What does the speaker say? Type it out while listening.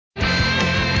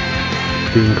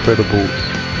The Incredibles.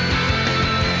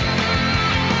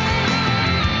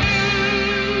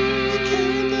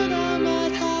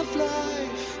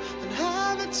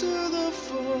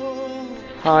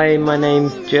 Hi, my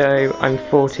name's Joe, I'm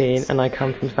 14 and I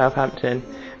come from Southampton,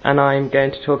 and I'm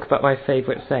going to talk about my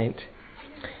favourite saint.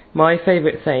 My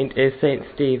favourite saint is Saint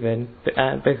Stephen,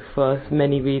 for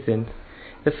many reasons.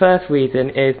 The first reason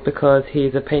is because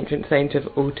he's a patron saint of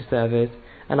altar servers,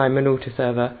 and I'm an altar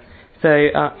server. So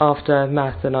after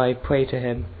Mass and I pray to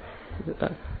him,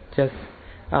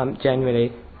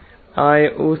 generally.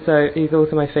 He's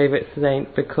also my favourite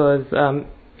saint because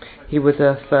he was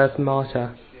a first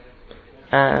martyr,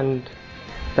 and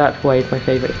that's why he's my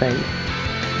favourite saint.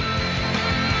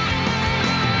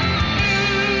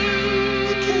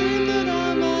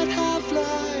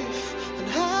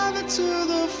 To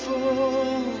the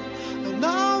full, and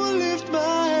I will lift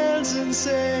my hands and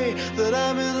say that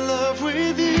I'm in love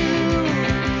with you.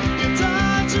 You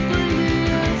died to bring me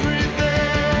everything,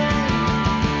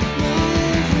 my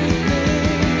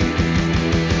everything,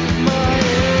 my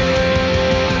everything.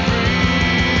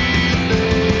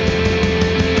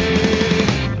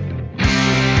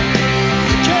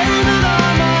 You came that I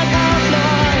might have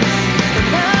life and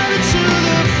have it to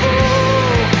the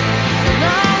full, and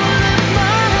I will lift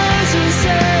my hands and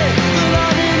say that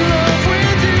I'm in love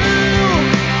with you.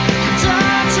 You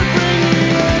died to bring me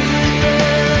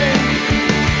everything,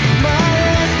 my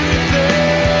everything,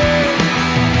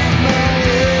 my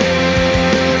everything.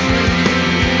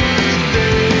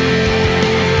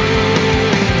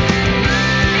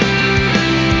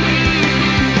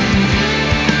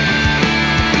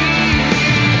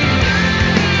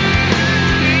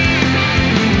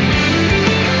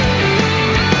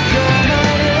 You're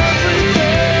my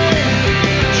everything,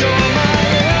 you're my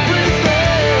everything,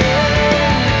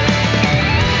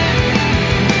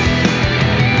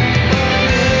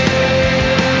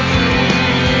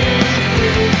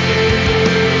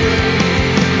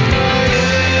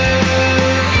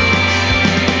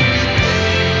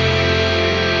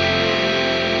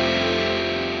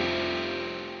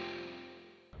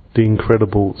 The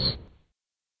Incredibles.